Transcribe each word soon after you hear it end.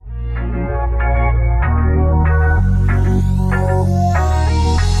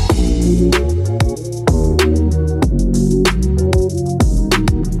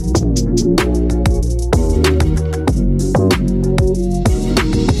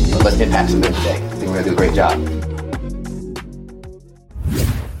let's impact some good today. I think we're going to do a great job.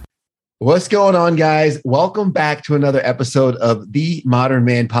 What's going on, guys? Welcome back to another episode of the Modern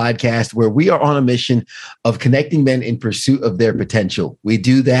Man Podcast, where we are on a mission of connecting men in pursuit of their potential. We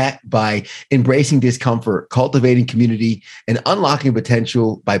do that by embracing discomfort, cultivating community, and unlocking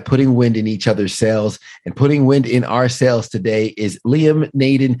potential by putting wind in each other's sails. And putting wind in our sails today is Liam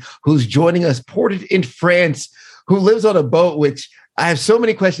Naden, who's joining us, ported in France, who lives on a boat, which I have so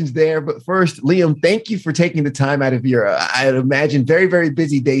many questions there. But first, Liam, thank you for taking the time out of your, I'd imagine, very, very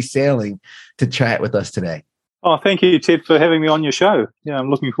busy day sailing to chat with us today. Oh, thank you, Ted, for having me on your show. Yeah, I'm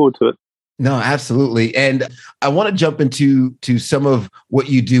looking forward to it. No, absolutely. And I want to jump into some of what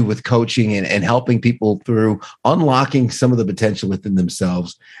you do with coaching and helping people through unlocking some of the potential within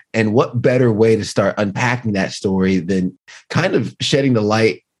themselves. And what better way to start unpacking that story than kind of shedding the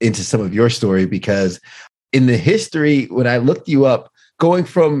light into some of your story? Because in the history, when I looked you up, going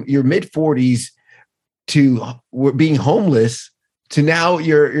from your mid-40s to being homeless to now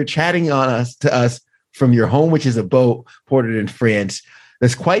you're chatting to us from your home, which is a boat ported in France.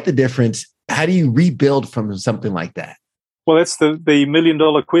 That's quite the difference. How do you rebuild from something like that? Well, that's the $1 million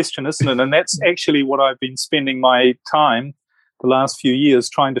question, isn't it? And that's actually what I've been spending my time the last few years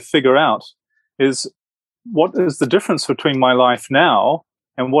trying to figure out is what is the difference between my life now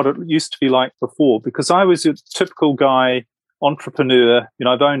and what it used to be like before. Because I was a typical guy, entrepreneur.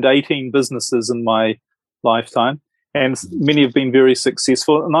 I've owned 18 businesses in my lifetime, and many have been very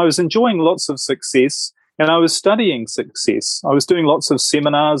successful. And I was enjoying lots of success, and I was studying success. I was doing lots of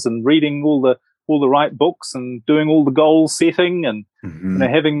seminars and reading all the right books and doing all the goal setting and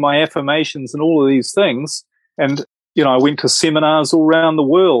having my affirmations and all of these things. And, I went to seminars all around the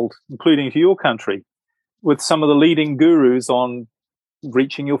world, including to your country, with some of the leading gurus on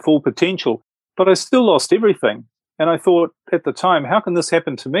reaching your full potential. But I still lost everything. And I thought at the time, how can this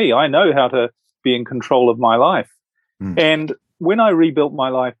happen to me? I know how to be in control of my life. And when I rebuilt my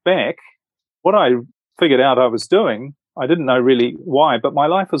life back, what I figured out I was doing, I didn't know really why, but my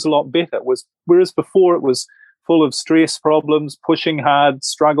life was a lot better. Whereas before it was full of stress problems, pushing hard,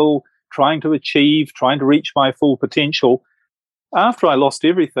 struggle, trying to achieve, trying to reach my full potential. After I lost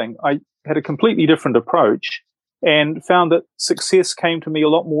everything, I had a completely different approach and found that success came to me a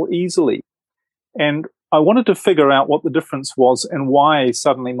lot more easily. And I wanted to figure out what the difference was and why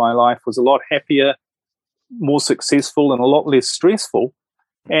suddenly my life was a lot happier, more successful, and a lot less stressful.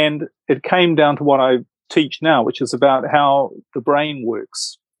 And it came down to what I teach now, which is about how the brain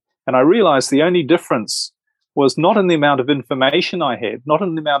works. And I realized the only difference was not in the amount of information I had, not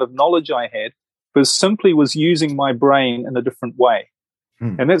in the amount of knowledge I had, but simply was using my brain in a different way.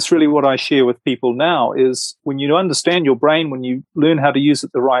 And that's really what I share with people now is when you understand your brain, when you learn how to use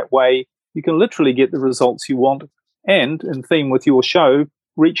it the right way, you can literally get the results you want and, in theme with your show,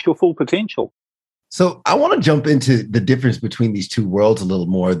 reach your full potential. So I want to jump into the difference between these two worlds a little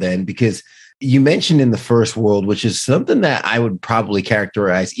more then, because you mentioned in the first world, which is something that I would probably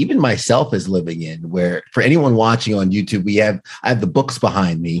characterize even myself as living in, where for anyone watching on YouTube, I have the books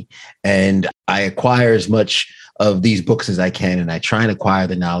behind me and I acquire as much of these books as I can, and I try and acquire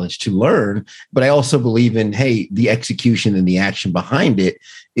the knowledge to learn. But I also believe in, hey, the execution and the action behind it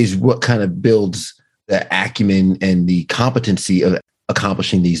is what kind of builds the acumen and the competency of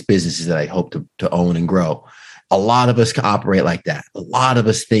accomplishing these businesses that I hope to own and grow. A lot of us can operate like that. A lot of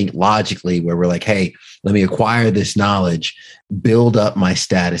us think logically where we're like, hey, let me acquire this knowledge, build up my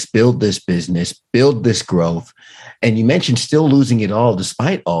status, build this business, build this growth. And you mentioned still losing it all,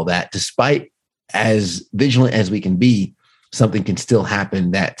 despite all that, despite as vigilant as we can be, something can still happen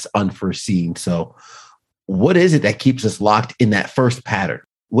that's unforeseen. So what is it that keeps us locked in that first pattern?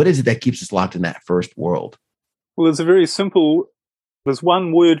 What is it that keeps us locked in that first world? Well, there's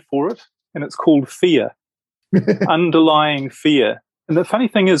one word for it, and it's called fear. Underlying fear. And the funny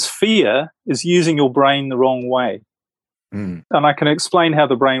thing is, fear is using your brain the wrong way. And I can explain how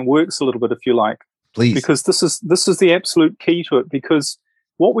the brain works a little bit if you like. Please. Because this is the absolute key to it, because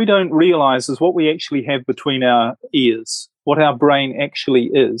what we don't realize is what we actually have between our ears, what our brain actually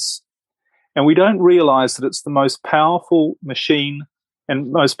is. And we don't realize that it's the most powerful machine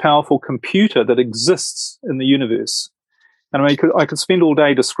and most powerful computer that exists in the universe. And I could spend all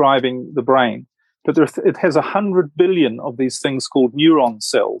day describing the brain, but it has 100 billion of these things called neuron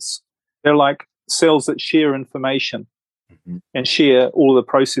cells. They're like cells that share information and share all the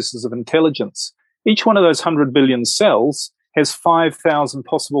processes of intelligence. Each one of those 100 billion cells has 5,000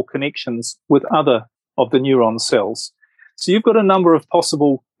 possible connections with other of the neuron cells. So you've got a number of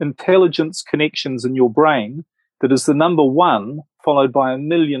possible intelligence connections in your brain that is the number one followed by 1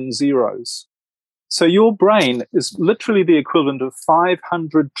 million zeros. So your brain is literally the equivalent of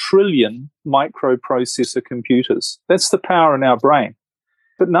 500 trillion microprocessor computers. That's the power in our brain.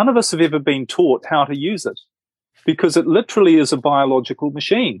 But none of us have ever been taught how to use it because it literally is a biological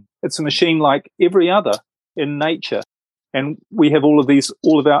machine. It's a machine like every other in nature. And we have all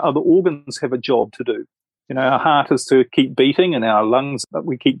of our other organs have a job to do. Our heart is to keep beating and our lungs,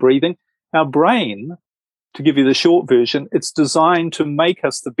 we keep breathing. Our brain, to give you the short version, it's designed to make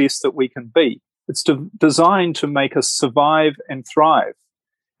us the best that we can be. It's designed to make us survive and thrive.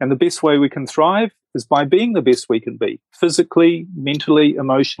 And the best way we can thrive is by being the best we can be, physically, mentally,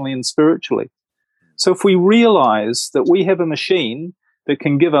 emotionally, and spiritually. So if we realize that we have a machine that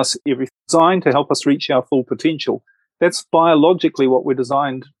can give us everything designed to help us reach our full potential, that's biologically what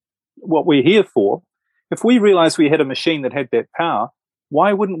we're here for. If we realize we had a machine that had that power,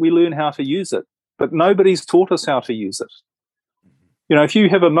 why wouldn't we learn how to use it? But nobody's taught us how to use it. If you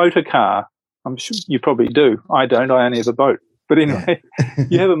have a motor car, I'm sure you probably do. I don't. I only have a boat. But anyway,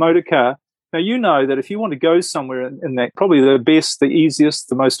 you have a motor car. Now, you know that if you want to go somewhere in that, probably the best, the easiest,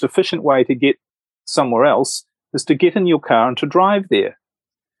 the most efficient way to get somewhere else is to get in your car and to drive there.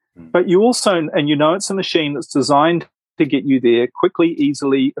 But you also, and it's a machine that's designed to get you there quickly,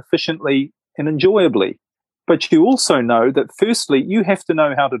 easily, efficiently, and enjoyably. But you also know that firstly, you have to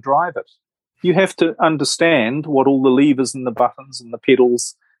know how to drive it. You have to understand what all the levers and the buttons and the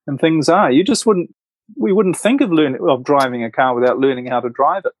pedals and things are. We wouldn't think of driving a car without learning how to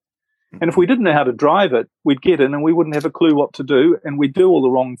drive it. And if we didn't know how to drive it, we'd get in and we wouldn't have a clue what to do, and we'd do all the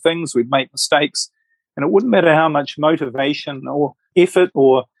wrong things. We'd make mistakes, and it wouldn't matter how much motivation or effort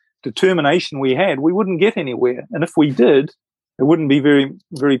or determination we had, we wouldn't get anywhere. And if we did, it wouldn't be very,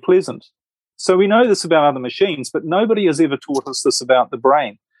 very pleasant. So we know this about other machines, but nobody has ever taught us this about the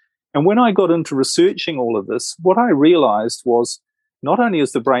brain. And when I got into researching all of this, what I realized was not only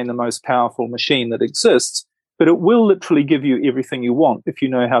is the brain the most powerful machine that exists, but it will literally give you everything you want if you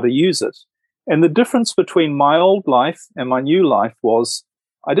know how to use it. And the difference between my old life and my new life was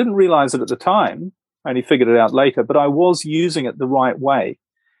I didn't realize it at the time. I only figured it out later, but I was using it the right way.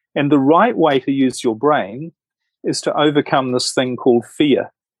 And the right way to use your brain is to overcome this thing called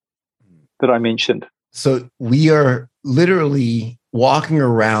fear that I mentioned. So we are literally walking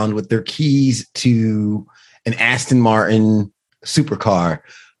around with their keys to an Aston Martin supercar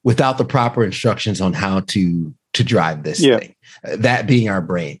without the proper instructions on how to drive this thing, that being our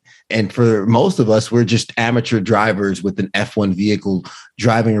brain. And for most of us, we're just amateur drivers with an F1 vehicle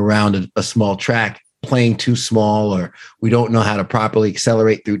driving around a small track, playing too small, or we don't know how to properly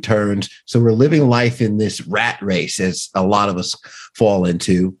accelerate through turns. So we're living life in this rat race, as a lot of us fall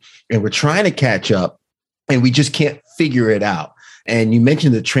into, and we're trying to catch up and we just can't figure it out. And you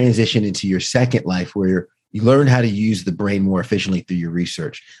mentioned the transition into your second life where you learned how to use the brain more efficiently through your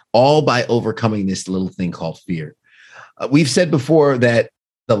research, all by overcoming this little thing called fear. We've said before that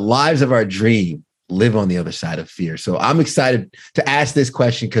the lives of our dream live on the other side of fear. So I'm excited to ask this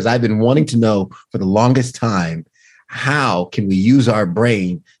question because I've been wanting to know for the longest time, how can we use our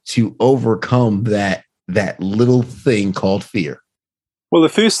brain to overcome that little thing called fear? Well, the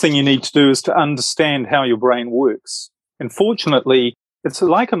first thing you need to do is to understand how your brain works. And fortunately, it's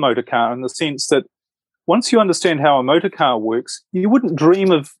like a motor car in the sense that once you understand how a motor car works, you wouldn't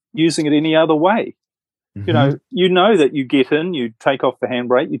dream of using it any other way. Mm-hmm. You know that you get in, you take off the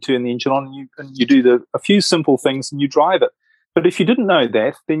handbrake, you turn the engine on, and you do a few simple things and you drive it. But if you didn't know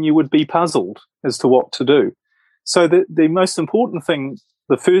that, then you would be puzzled as to what to do. So the most important thing,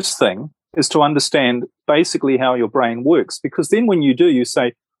 the first thing, is to understand basically how your brain works. Because then when you do, you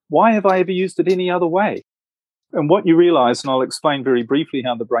say, why have I ever used it any other way? And what you realize, and I'll explain very briefly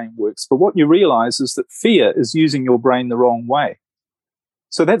how the brain works, but what you realize is that fear is using your brain the wrong way.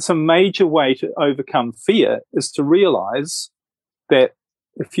 So that's a major way to overcome fear, is to realize that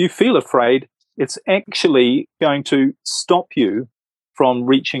if you feel afraid, it's actually going to stop you from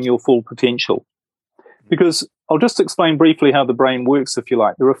reaching your full potential. Because I'll just explain briefly how the brain works, if you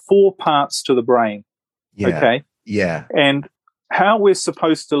like. There are 4 parts to the brain. Yeah. Okay? Yeah. And how we're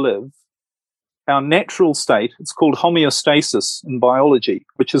supposed to live, our natural state, it's called homeostasis in biology,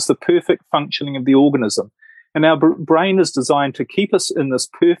 which is the perfect functioning of the organism. And our brain is designed to keep us in this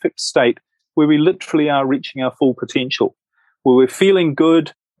perfect state where we literally are reaching our full potential, where we're feeling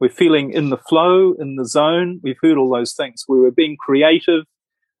good, we're feeling in the flow, in the zone. We've heard all those things, where we're being creative,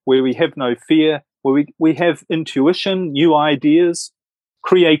 where we have no fear, where we have intuition, new ideas,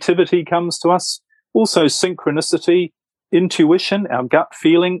 creativity comes to us, also synchronicity, intuition, our gut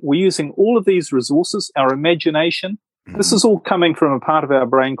feeling. We're using all of these resources, our imagination. This is all coming from a part of our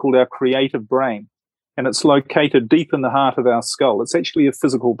brain called our creative brain. And it's located deep in the heart of our skull. It's actually a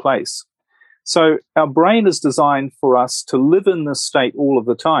physical place. So our brain is designed for us to live in this state all of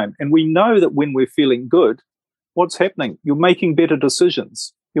the time. And we know that when we're feeling good, what's happening? You're making better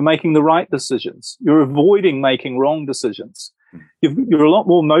decisions. You're making the right decisions. You're avoiding making wrong decisions. You're a lot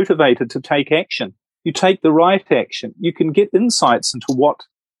more motivated to take action. You take the right action. You can get insights into what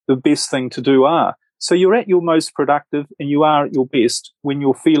the best thing to do are. So you're at your most productive and you are at your best when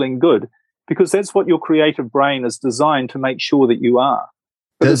you're feeling good, because that's what your creative brain is designed to make sure that you are.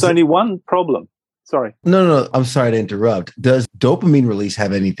 But there's only one problem. Sorry. No. I'm sorry to interrupt. Does dopamine release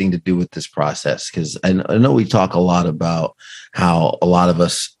have anything to do with this process? Because I know we talk a lot about how a lot of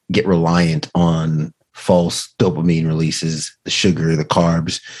us get reliant on false dopamine releases, the sugar, the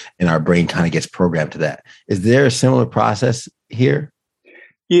carbs, and our brain kind of gets programmed to that. Is there a similar process here?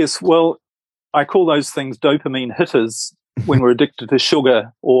 Yes. Well, I call those things dopamine hitters when we're addicted to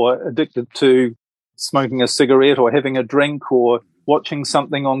sugar or addicted to smoking a cigarette or having a drink or watching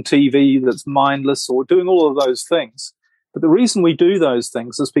something on TV that's mindless or doing all of those things. But the reason we do those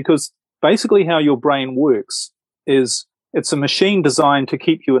things is because basically how your brain works is it's a machine designed to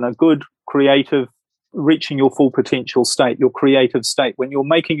keep you in a good, creative, reaching your full potential state, your creative state, when you're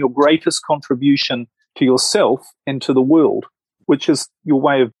making your greatest contribution to yourself and to the world, which is your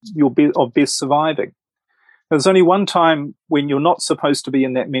way of best surviving. There's only one time when you're not supposed to be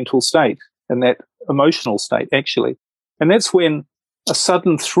in that mental state, in that emotional state, actually. And that's when a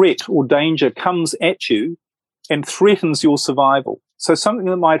sudden threat or danger comes at you and threatens your survival. So something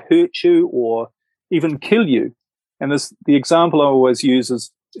that might hurt you or even kill you. And this, the example I always use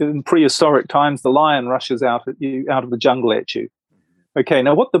is in prehistoric times, the lion rushes out at you, out of the jungle at you. Okay,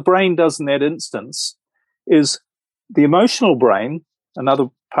 now what the brain does in that instance is the emotional brain, another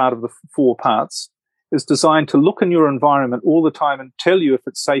part of the 4 parts, is designed to look in your environment all the time and tell you if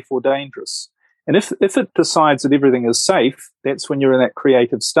it's safe or dangerous. And if it decides that everything is safe, that's when you're in that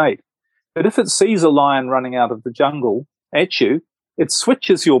creative state. But if it sees a lion running out of the jungle at you, it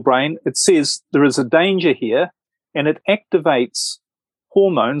switches your brain. It says there is a danger here, and it activates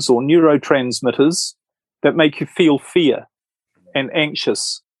hormones or neurotransmitters that make you feel fear and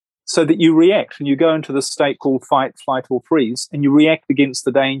anxious so that you react and you go into the state called fight, flight, or freeze, and you react against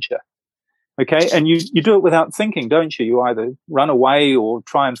the danger. Okay, and you do it without thinking, don't you? You either run away or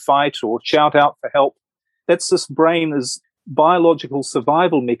try and fight or shout out for help. That's this brain's biological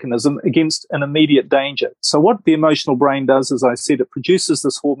survival mechanism against an immediate danger. So what the emotional brain does, as I said, it produces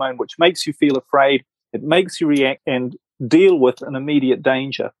this hormone which makes you feel afraid. It makes you react and deal with an immediate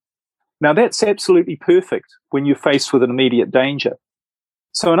danger. Now, that's absolutely perfect when you're faced with an immediate danger.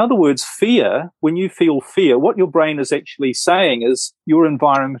 So in other words, fear, when you feel fear, what your brain is actually saying is your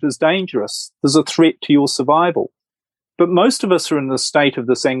environment is dangerous. There's a threat to your survival. But most of us are in the state of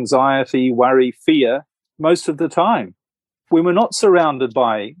this anxiety, worry, fear most of the time when we're not surrounded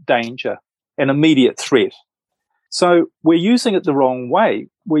by danger and immediate threat. So we're using it the wrong way.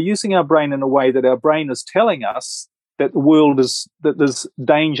 We're using our brain in a way that our brain is telling us that the world is, that there's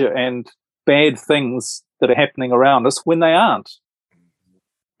danger and bad things that are happening around us when they aren't.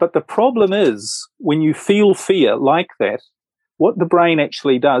 But the problem is when you feel fear like that, what the brain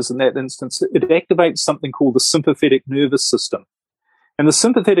actually does in that instance, it activates something called the sympathetic nervous system. And the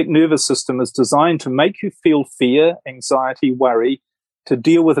sympathetic nervous system is designed to make you feel fear, anxiety, worry, to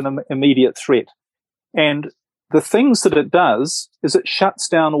deal with an immediate threat. And the things that it does is it shuts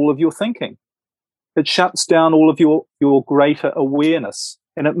down all of your thinking. It shuts down all of your greater awareness.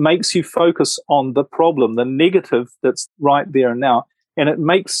 And it makes you focus on the problem, the negative that's right there and now. And it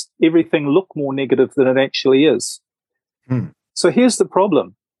makes everything look more negative than it actually is. So here's the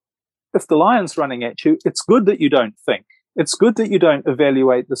problem. If the lion's running at you, it's good that you don't think. It's good that you don't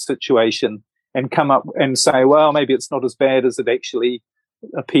evaluate the situation and come up and say, well, maybe it's not as bad as it actually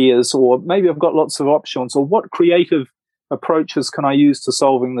appears, or maybe I've got lots of options, or what creative approaches can I use to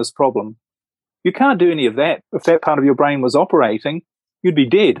solving this problem? You can't do any of that. If that part of your brain was operating, you'd be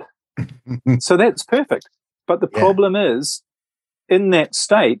dead. So that's perfect. But the problem is, in that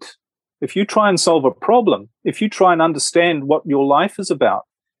state, if you try and solve a problem, if you try and understand what your life is about,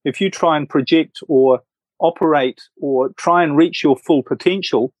 if you try and project or operate or try and reach your full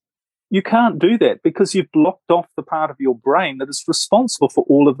potential, you can't do that because you've blocked off the part of your brain that is responsible for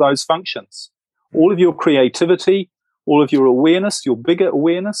all of those functions. All of your creativity, all of your awareness, your bigger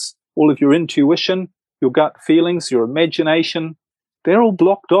awareness, all of your intuition, your gut feelings, your imagination, they're all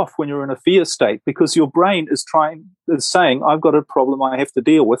blocked off when you're in a fear state because your brain is saying, I've got a problem I have to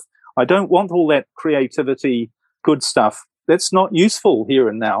deal with. I don't want all that creativity, good stuff. That's not useful here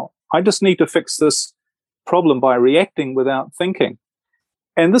and now. I just need to fix this problem by reacting without thinking.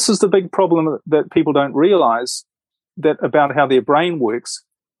 And this is the big problem that people don't realize that about how their brain works.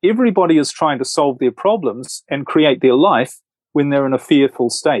 everybody is trying to solve their problems and create their life when they're in a fearful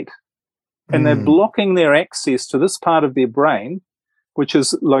state. And they're blocking their access to this part of their brain, which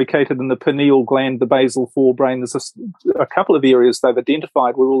is located in the pineal gland, the basal forebrain. There's a couple of areas they've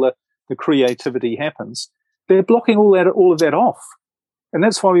identified where all the creativity happens. They're blocking all of that off. And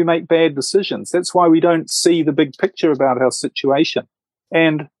that's why we make bad decisions. That's why we don't see the big picture about our situation.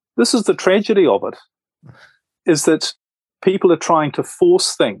 And this is the tragedy of it, is that people are trying to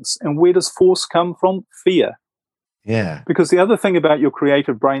force things. And where does force come from? Fear. Yeah. Because the other thing about your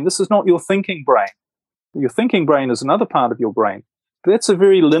creative brain, this is not your thinking brain. Your thinking brain is another part of your brain. But that's a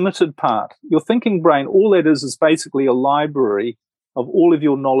very limited part. Your thinking brain, all that is basically a library of all of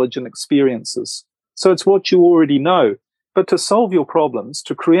your knowledge and experiences. So it's what you already know. But to solve your problems,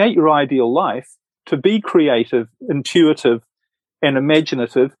 to create your ideal life, to be creative, intuitive, and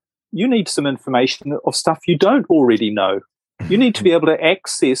imaginative, you need some information of stuff you don't already know. You need to be able to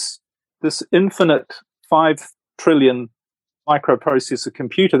access this infinite 5 trillion microprocessor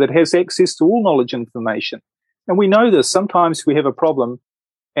computer that has access to all knowledge information. And we know this. Sometimes we have a problem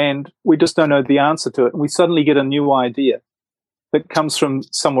and we just don't know the answer to it. And we suddenly get a new idea that comes from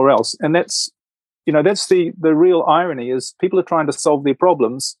somewhere else. And that's the real irony, is people are trying to solve their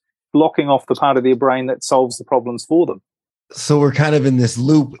problems, blocking off the part of their brain that solves the problems for them. So we're kind of in this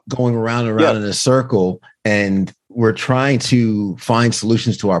loop going around and around in a circle, and we're trying to find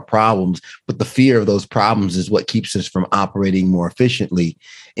solutions to our problems, but the fear of those problems is what keeps us from operating more efficiently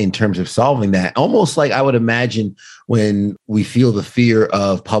in terms of solving that. Almost like I would imagine when we feel the fear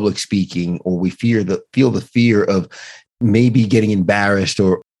of public speaking, or we feel the fear of maybe getting embarrassed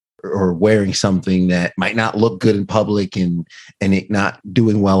or wearing something that might not look good in public and it not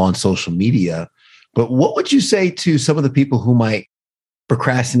doing well on social media. But what would you say to some of the people who might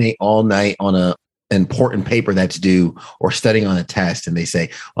procrastinate all night on an important paper that's due, or studying on a test, and they say,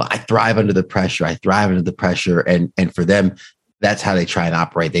 well, I thrive under the pressure. And for them, that's how they try and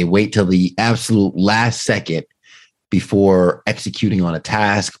operate. They wait till the absolute last second before executing on a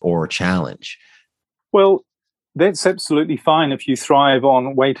task or a challenge. Well, that's absolutely fine if you thrive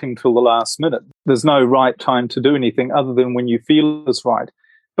on waiting till the last minute. There's no right time to do anything other than when you feel is right.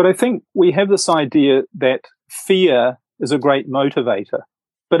 But I think we have this idea that fear is a great motivator,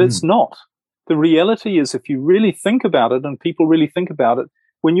 but it's not. The reality is, if you really think about it, and people really think about it,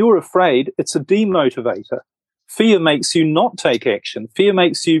 when you're afraid, it's a demotivator. Fear makes you not take action. Fear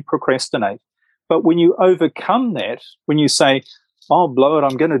makes you procrastinate. But when you overcome that, when you say, "I'll blow it,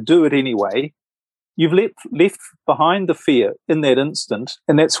 I'm going to do it anyway," you've left behind the fear in that instant,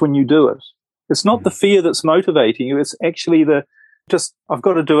 and that's when you do it. It's not the fear that's motivating you. It's actually I've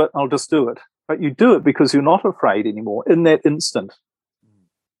got to do it, I'll just do it. But you do it because you're not afraid anymore in that instant.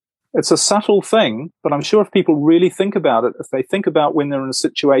 It's a subtle thing, but I'm sure if people really think about it, if they think about when they're in a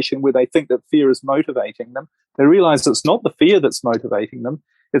situation where they think that fear is motivating them, they realize it's not the fear that's motivating them.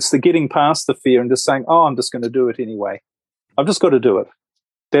 It's the getting past the fear and just saying, "Oh, I'm just going to do it anyway. I've just got to do it."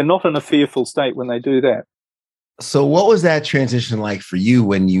 They're not in a fearful state when they do that. So what was that transition like for you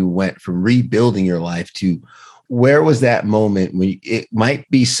when you went from rebuilding your life to where was that moment when it might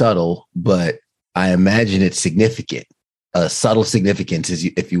be subtle, but I imagine it's significant, a subtle significance,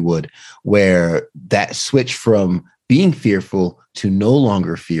 if you would, where that switch from being fearful to no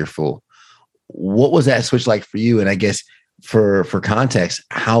longer fearful? What was that switch like for you? And I guess for context,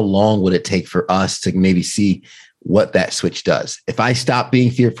 how long would it take for us to maybe see what that switch does? If I stop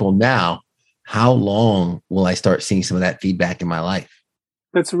being fearful now, how long will I start seeing some of that feedback in my life?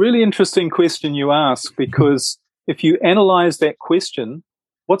 That's a really interesting question you ask, because if you analyze that question,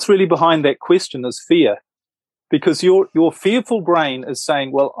 what's really behind that question is fear. Because your fearful brain is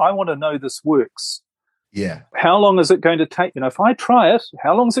saying, well, I want to know this works. Yeah. How long is it going to take? If I try it,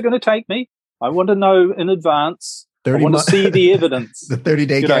 how long is it going to take me? I want to know in advance. I want to see the evidence. The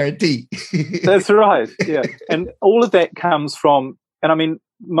 30-day guarantee. That's right. Yeah. And all of that comes from, and I mean,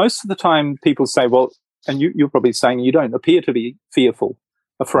 most of the time people say, well, and you're probably saying you don't appear to be fearful,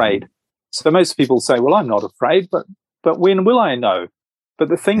 afraid. So most people say, well, I'm not afraid, but when will I know? But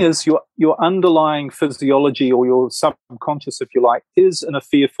the thing is, your underlying physiology, or your subconscious, if you like, is in a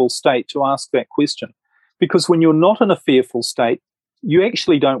fearful state to ask that question. Because when you're not in a fearful state, you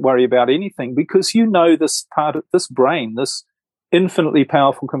actually don't worry about anything, because you know this part of this brain, this infinitely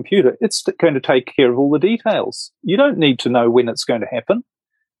powerful computer, it's going to take care of all the details. You don't need to know when it's going to happen.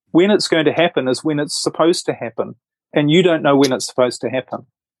 When it's going to happen is when it's supposed to happen, and you don't know when it's supposed to happen,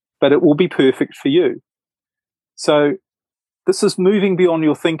 but it will be perfect for you. So this is moving beyond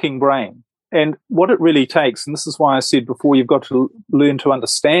your thinking brain. And what it really takes, and this is why I said before, you've got to learn to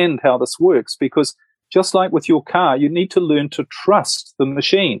understand how this works, because Just like with your car, you need to learn to trust the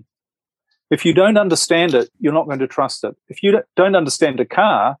machine. If you don't understand it, you're not going to trust it. If you don't understand a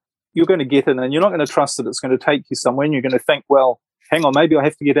car, you're going to get in and you're not going to trust that it's going to take you somewhere, and you're going to think, well, hang on, maybe I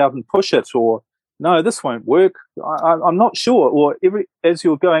have to get out and push it, or no, this won't work. I'm not sure. Or as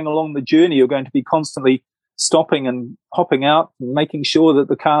you're going along the journey, you're going to be constantly stopping and hopping out and making sure that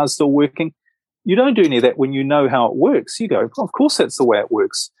the car is still working. You don't do any of that when you know how it works. You go, of course, that's the way it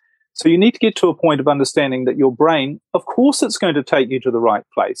works. So you need to get to a point of understanding that your brain, of course, it's going to take you to the right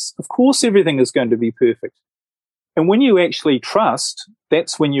place. Of course, everything is going to be perfect. And when you actually trust,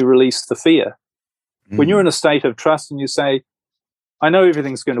 that's when you release the fear. When you're in a state of trust and you say, I know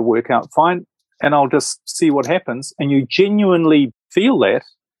everything's going to work out fine, and I'll just see what happens, and you genuinely feel that,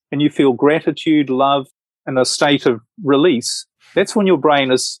 and you feel gratitude, love, and a state of release, that's when your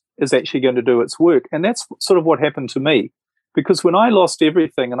brain is actually going to do its work. And that's sort of what happened to me. Because when I lost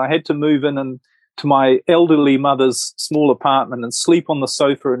everything and I had to move in and to my elderly mother's small apartment and sleep on the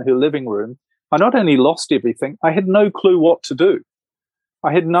sofa in her living room, I not only lost everything, I had no clue what to do.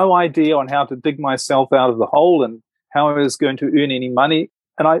 I had no idea on how to dig myself out of the hole and how I was going to earn any money.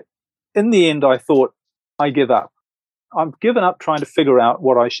 And in the end, I thought, I give up. I've given up trying to figure out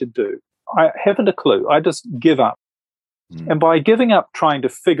what I should do. I haven't a clue. I just give up. And by giving up trying to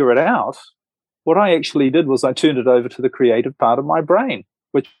figure it out, what I actually did was I turned it over to the creative part of my brain,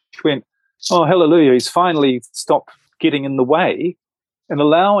 which went, oh, hallelujah, he's finally stopped getting in the way and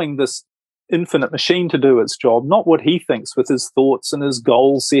allowing this infinite machine to do its job, not what he thinks with his thoughts and his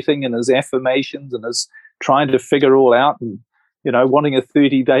goal setting and his affirmations and his trying to figure all out and, wanting a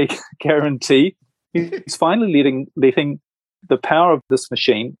 30-day guarantee. He's finally letting the power of this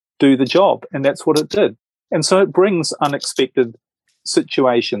machine do the job, and that's what it did. And so it brings unexpected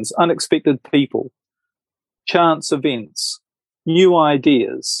situations, unexpected people, chance events, new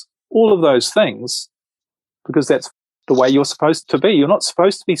ideas, all of those things, because that's the way you're supposed to be. You're not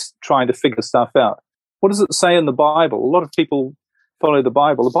supposed to be trying to figure stuff out. What does it say in the Bible? A lot of people follow the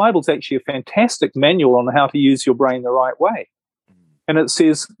Bible. The Bible's actually a fantastic manual on how to use your brain the right way. And it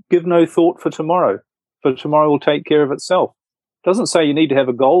says, give no thought for tomorrow will take care of itself. It doesn't say you need to have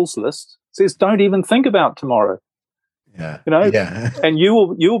a goals list. It says, don't even think about tomorrow. And you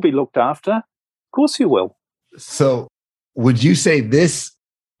will be looked after. Of course you will. So would you say this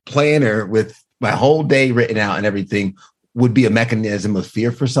planner with my whole day written out and everything would be a mechanism of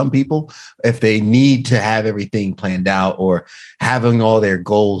fear for some people if they need to have everything planned out or having all their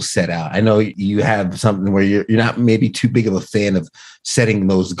goals set out? I know you have something where you're not maybe too big of a fan of setting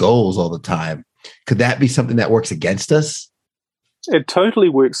those goals all the time. Could that be something that works against us? It totally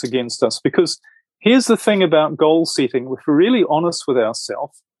works against us, because here's the thing about goal setting. If we're really honest with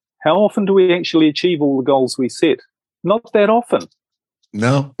ourselves, how often do we actually achieve all the goals we set? Not that often.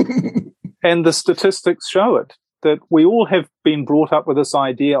 No. And the statistics show it, that we all have been brought up with this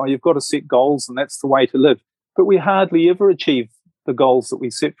idea, oh, you've got to set goals and that's the way to live. But we hardly ever achieve the goals that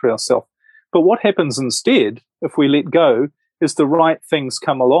we set for ourselves. But what happens instead, if we let go, is the right things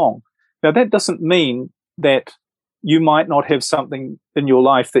come along. Now, that doesn't mean that you might not have something in your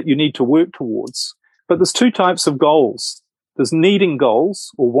life that you need to work towards. But there's two types of goals. There's needing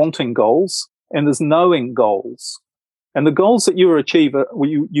goals or wanting goals, and there's knowing goals. And the goals that you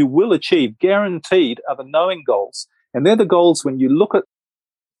will achieve, guaranteed, are the knowing goals. And they're the goals when you look at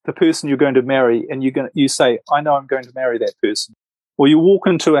the person you're going to marry and you say, I know I'm going to marry that person. Or you walk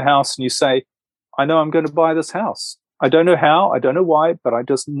into a house and you say, I know I'm going to buy this house. I don't know how, I don't know why, but I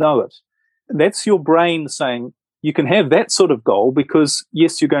just know it. And that's your brain saying, you can have that sort of goal because,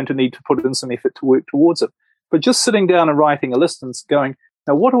 yes, you're going to need to put in some effort to work towards it. But just sitting down and writing a list and going,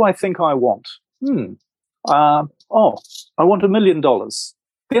 now, what do I think I want? I want $1 million.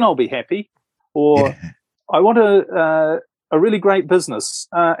 Then I'll be happy. Or I want a really great business,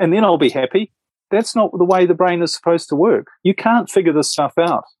 and then I'll be happy. That's not the way the brain is supposed to work. You can't figure this stuff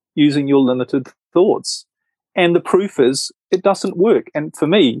out using your limited thoughts. And the proof is it doesn't work. And for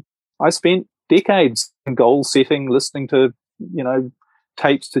me, I spent decades in goal setting, listening to,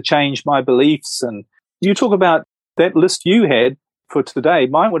 tapes to change my beliefs. And you talk about that list you had for today,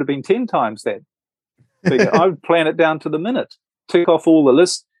 mine would have been 10 times that. I would plan it down to the minute, tick off all the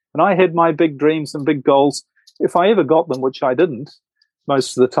lists. And I had my big dreams and big goals. If I ever got them, which I didn't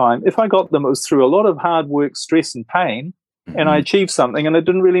most of the time, if I got them, it was through a lot of hard work, stress and pain, and I achieved something and it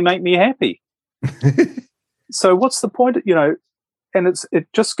didn't really make me happy. So what's the point? And it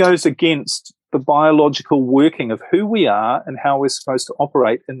just goes against the biological working of who we are and how we're supposed to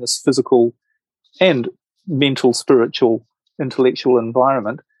operate in this physical and mental, spiritual, intellectual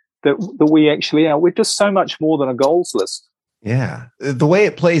environment that we actually are. We're just so much more than a goals list. Yeah. The way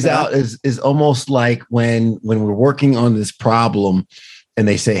it plays out is almost like when we're working on this problem and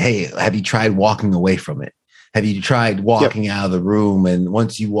they say, hey, have you tried walking away from it? Have you tried walking out of the room? And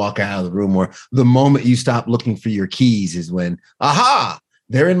once you walk out of the room, or the moment you stop looking for your keys is when, aha,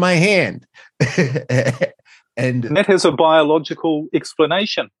 they're in my hand. And that has a biological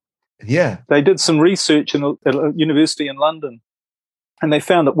explanation. Yeah. They did some research at a university in London, and they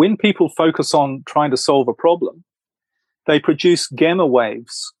found that when people focus on trying to solve a problem, they produce gamma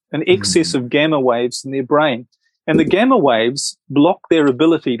waves, an excess of gamma waves in their brain. And the gamma waves block their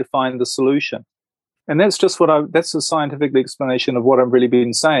ability to find the solution. And that's just that's the scientific explanation of what I've really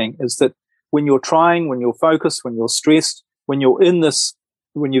been saying, is that when you're trying, when you're focused, when you're stressed, when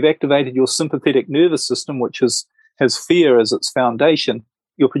you've activated your sympathetic nervous system, which has fear as its foundation,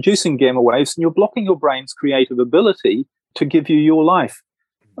 you're producing gamma waves and you're blocking your brain's creative ability to give you your life.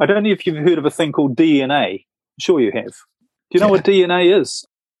 I don't know if you've heard of a thing called DNA. I'm sure you have. Do you know what DNA is?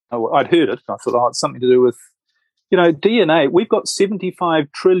 Oh, I'd heard it. I thought, it's something to do with, DNA. We've got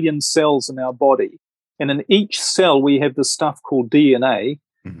 75 trillion cells in our body. And in each cell, we have this stuff called DNA,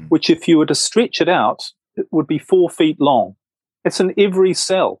 which if you were to stretch it out, it would be 4 feet long. It's in every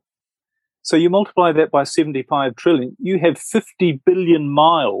cell. So you multiply that by 75 trillion, you have 50 billion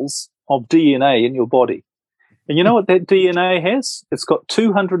miles of DNA in your body. And you know what that DNA has? It's got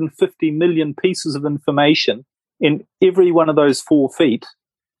 250 million pieces of information in every one of those 4 feet,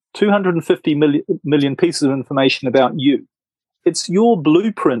 250 million pieces of information about you. It's your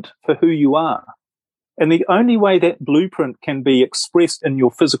blueprint for who you are. And the only way that blueprint can be expressed in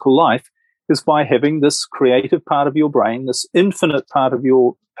your physical life is by having this creative part of your brain, this infinite part of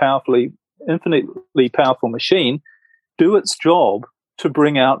your infinitely powerful machine, do its job to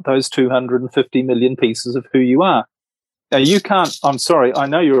bring out those 250 million pieces of who you are. Now, you can't, I'm sorry, I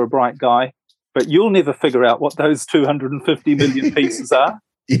know you're a bright guy, but you'll never figure out what those 250 million pieces are.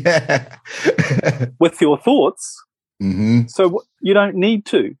 Yeah. With your thoughts. So you don't need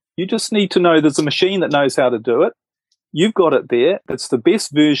to. You just need to know there's a machine that knows how to do it. You've got it there. It's the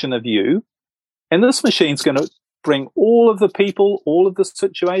best version of you. And this machine's going to bring all of the people, all of the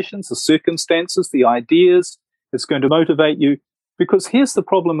situations, the circumstances, the ideas. It's going to motivate you. Because here's the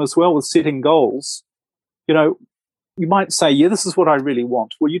problem as well with setting goals. You might say, this is what I really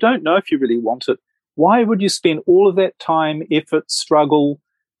want. Well, you don't know if you really want it. Why would you spend all of that time, effort, struggle,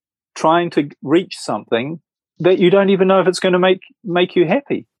 trying to reach something that you don't even know if it's going to make you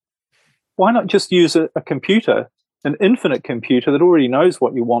happy? Why not just use a computer, an infinite computer that already knows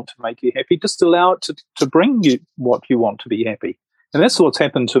what you want to make you happy? Just allow it to bring you what you want to be happy. And that's what's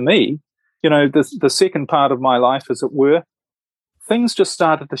happened to me. The second part of my life, as it were, things just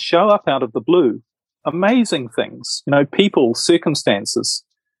started to show up out of the blue. Amazing things, people, circumstances,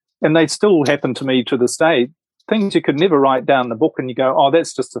 and they still happen to me to this day. Things you could never write down in a book and you go,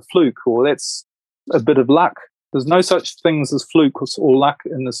 that's just a fluke, or that's a bit of luck. There's no such things as flukes or luck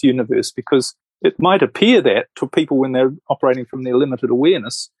in this universe, because it might appear that to people when they're operating from their limited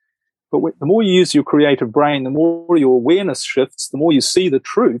awareness. But the more you use your creative brain, the more your awareness shifts, the more you see the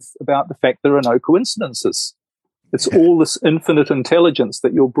truth about the fact there are no coincidences. It's all this infinite intelligence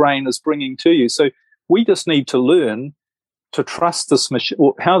that your brain is bringing to you. So we just need to learn to trust this machine,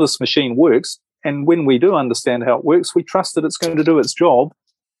 or how this machine works. And when we do understand how it works, we trust that it's going to do its job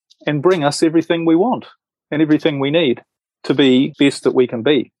and bring us everything we want and everything we need to be best that we can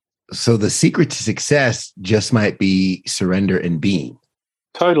be. So the secret to success just might be surrender and being.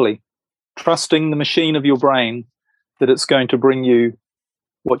 Totally. Trusting the machine of your brain that it's going to bring you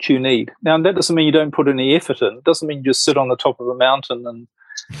what you need. Now, that doesn't mean you don't put any effort in. It doesn't mean you just sit on the top of a mountain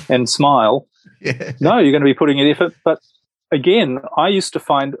and smile. Yeah. No, you're going to be putting in effort. But again, I used to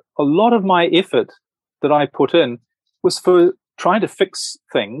find a lot of my effort that I put in was for trying to fix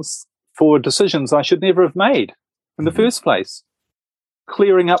things for decisions I should never have made in the first place,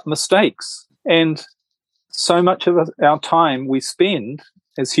 clearing up mistakes. And so much of our time we spend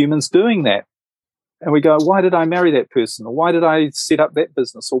as humans doing that. And we go, why did I marry that person? Or why did I set up that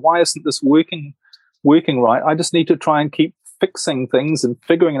business? Or why isn't this working right? I just need to try and keep fixing things and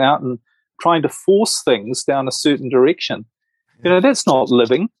figuring it out and trying to force things down a certain direction. That's not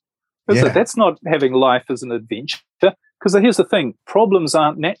living, is it? That's not having life as an adventure. Because here's the thing, problems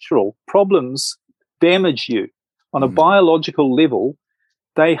aren't natural. Problems damage you. On a biological level,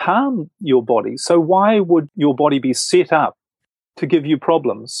 they harm your body. So why would your body be set up to give you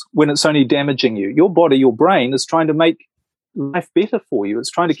problems when it's only damaging you? Your body, your brain is trying to make life better for you. It's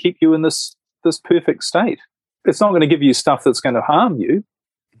trying to keep you in this perfect state. It's not going to give you stuff that's going to harm you.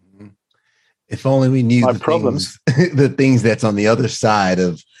 If only we knew the things that's on the other side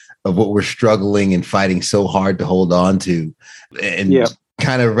of of what we're struggling and fighting so hard to hold on to. And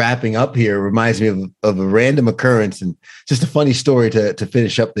kind of wrapping up here reminds me of a random occurrence and just a funny story to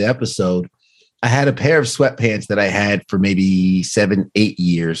finish up the episode. I had a pair of sweatpants that I had for maybe 7-8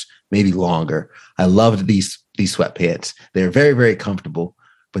 years, maybe longer. I loved these sweatpants. They're very, very comfortable,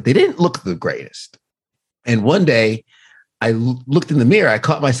 but they didn't look the greatest. And one day I looked in the mirror. I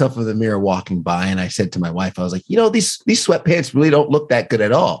caught myself in the mirror walking by, and I said to my wife, I was like, these sweatpants really don't look that good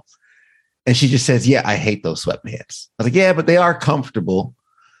at all. And she just says, yeah, I hate those sweatpants. I was like, yeah, but they are comfortable.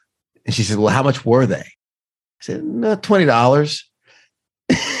 And she said, well, how much were they? I said, no, $20.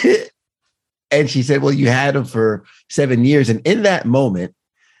 And she said, well, you had them for 7 years. And in that moment,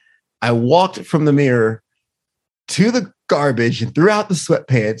 I walked from the mirror to the garbage and threw out the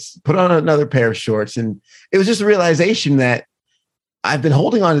sweatpants, put on another pair of shorts. And it was just a realization that I've been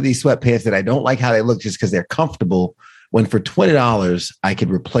holding on to these sweatpants that I don't like how they look just because they're comfortable, when for $20, I could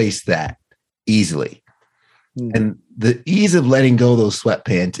replace that easily. And the ease of letting go of those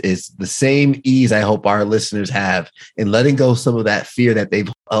sweatpants is the same ease I hope our listeners have in letting go some of that fear that they've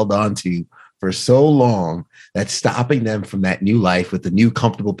held on to for so long, that's stopping them from that new life with a new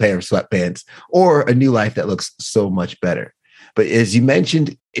comfortable pair of sweatpants or a new life that looks so much better. But as you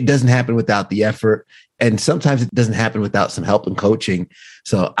mentioned, it doesn't happen without the effort. And sometimes it doesn't happen without some help and coaching.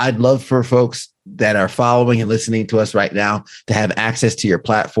 So I'd love for folks that are following and listening to us right now to have access to your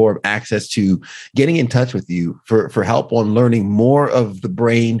platform, access to getting in touch with you for help on learning more of the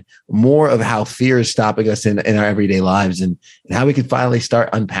brain, more of how fear is stopping us in our everyday lives, and how we can finally start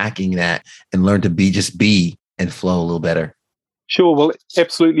unpacking that and learn to be and flow a little better. Sure. Well,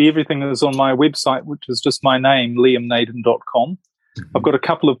 absolutely everything is on my website, which is just my name, liamnaden.com. I've got a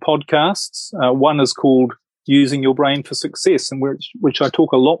couple of podcasts. One is called Using Your Brain for Success, and which I talk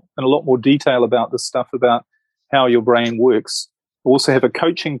in a lot more detail about this stuff, about how your brain works. I also have a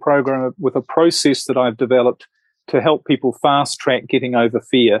coaching program with a process that I've developed to help people fast track getting over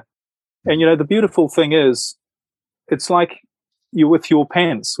fear. And, the beautiful thing is, it's like you're with your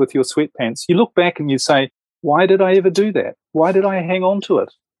sweatpants. You look back and you say, why did I ever do that? Why did I hang on to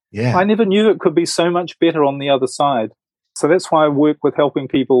it? Yeah. I never knew it could be so much better on the other side. So that's why I work with helping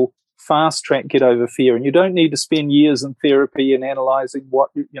people fast track get over fear. And you don't need to spend years in therapy and analyzing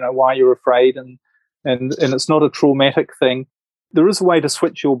why you're afraid, and it's not a traumatic thing. There is a way to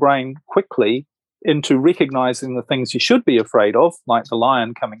switch your brain quickly into recognizing the things you should be afraid of, like the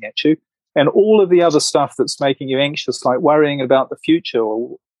lion coming at you, and all of the other stuff that's making you anxious, like worrying about the future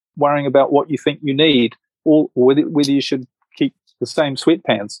or worrying about what you think you need, or whether you should keep the same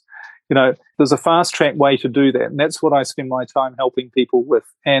sweatpants. There's a fast track way to do that. And that's what I spend my time helping people with.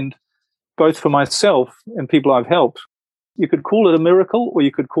 And both for myself and people I've helped, you could call it a miracle, or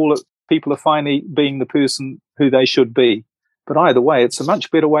you could call it people are finally being the person who they should be. But either way, it's a much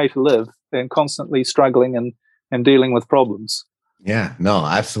better way to live than constantly struggling and dealing with problems. Yeah, no,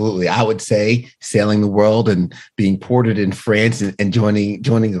 absolutely. I would say sailing the world and being ported in France and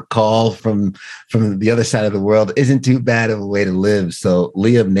joining a call from the other side of the world isn't too bad of a way to live. So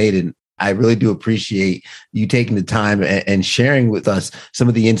Liam Naden, I really do appreciate you taking the time and sharing with us some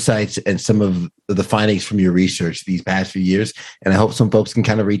of the insights and some of the findings from your research these past few years. And I hope some folks can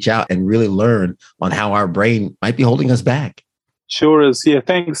kind of reach out and really learn on how our brain might be holding us back. Sure is. Yeah,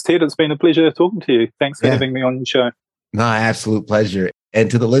 thanks, Ted. It's been a pleasure talking to you. Thanks for having me on the show. No, absolute pleasure.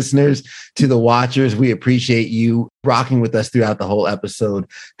 And to the listeners, to the watchers, we appreciate you rocking with us throughout the whole episode.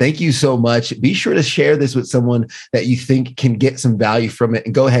 Thank you so much. Be sure to share this with someone that you think can get some value from it.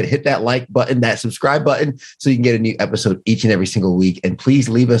 And go ahead, hit that like button, that subscribe button, so you can get a new episode each and every single week. And please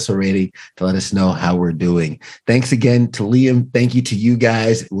leave us a rating to let us know how we're doing. Thanks again to Liam. Thank you to you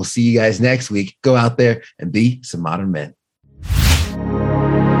guys. We'll see you guys next week. Go out there and be some modern men.